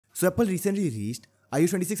So Apple recently released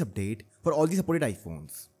iOS 26 update for all the supported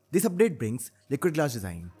iPhones. This update brings liquid glass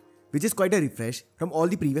design, which is quite a refresh from all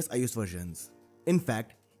the previous iOS versions. In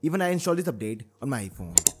fact, even I installed this update on my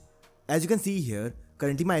iPhone. As you can see here,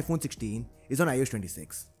 currently my iPhone 16 is on iOS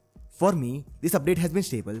 26. For me, this update has been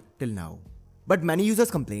stable till now. But many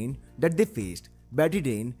users complained that they faced battery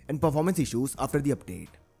drain and performance issues after the update.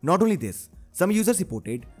 Not only this, some users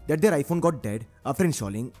reported that their iPhone got dead after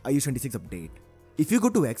installing iOS 26 update. If you go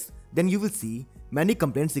to X, then you will see many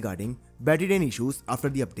complaints regarding battery drain issues after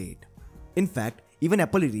the update. In fact, even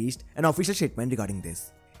Apple released an official statement regarding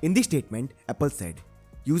this. In this statement, Apple said,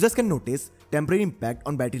 users can notice temporary impact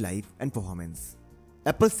on battery life and performance.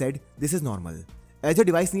 Apple said this is normal, as your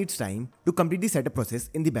device needs time to complete the setup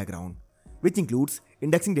process in the background, which includes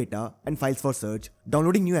indexing data and files for search,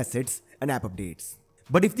 downloading new assets, and app updates.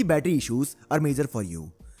 But if the battery issues are major for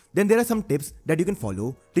you, then there are some tips that you can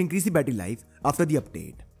follow to increase the battery life after the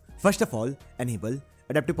update. First of all, enable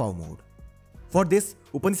Adaptive Power Mode. For this,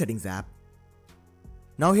 open the Settings app.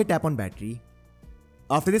 Now here tap on Battery.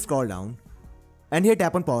 After this, scroll down and here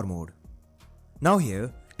tap on Power Mode. Now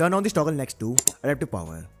here, turn on this toggle next to Adaptive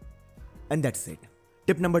Power. And that's it.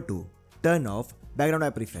 Tip number 2. Turn off Background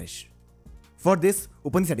App Refresh. For this,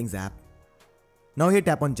 open the Settings app. Now here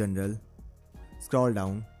tap on General. Scroll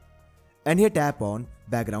down and here tap on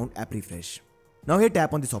Background App Refresh. Now here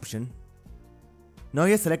tap on this option. Now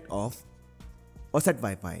here select Off or Set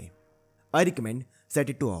Wi-Fi. I recommend set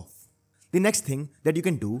it to off. The next thing that you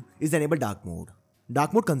can do is enable Dark Mode.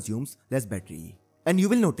 Dark Mode consumes less battery and you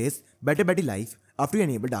will notice better battery life after you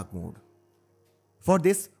enable Dark Mode. For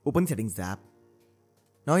this, open the Settings app.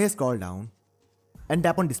 Now here scroll down and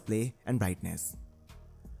tap on Display and Brightness.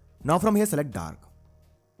 Now from here select Dark.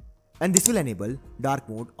 And this will enable Dark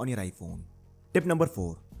Mode on your iPhone. Tip number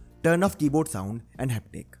 4. Turn off keyboard sound and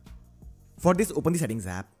haptic. For this, open the Settings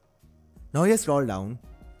app. Now here scroll down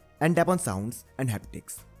and tap on Sounds and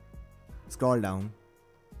Haptics. Scroll down.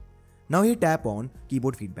 Now here tap on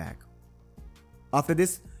Keyboard Feedback. After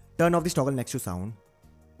this, turn off this toggle next to Sound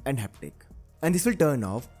and Haptic. And this will turn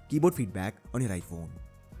off keyboard feedback on your iPhone.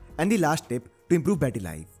 And the last tip to improve battery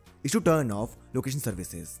life is to turn off location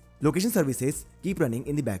services. Location services keep running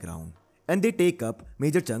in the background and they take up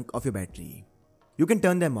major chunk of your battery. You can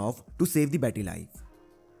turn them off to save the battery life.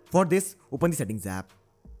 For this, open the Settings app.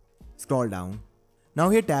 Scroll down. Now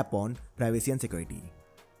here tap on Privacy and Security.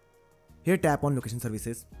 Here tap on Location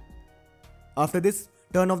Services. After this,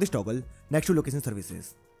 turn off this toggle next to Location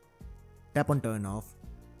Services. Tap on Turn Off.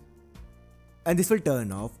 And this will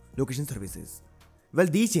turn off Location Services. Well,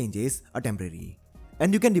 these changes are temporary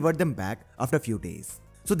and you can revert them back after a few days.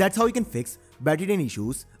 So that's how you can fix battery drain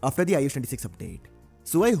issues after the iOS 26 update.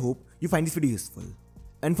 So I hope you find this video useful.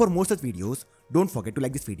 And for more such videos, don't forget to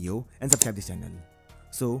like this video and subscribe this channel.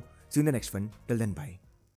 So see you in the next one. Till then, bye.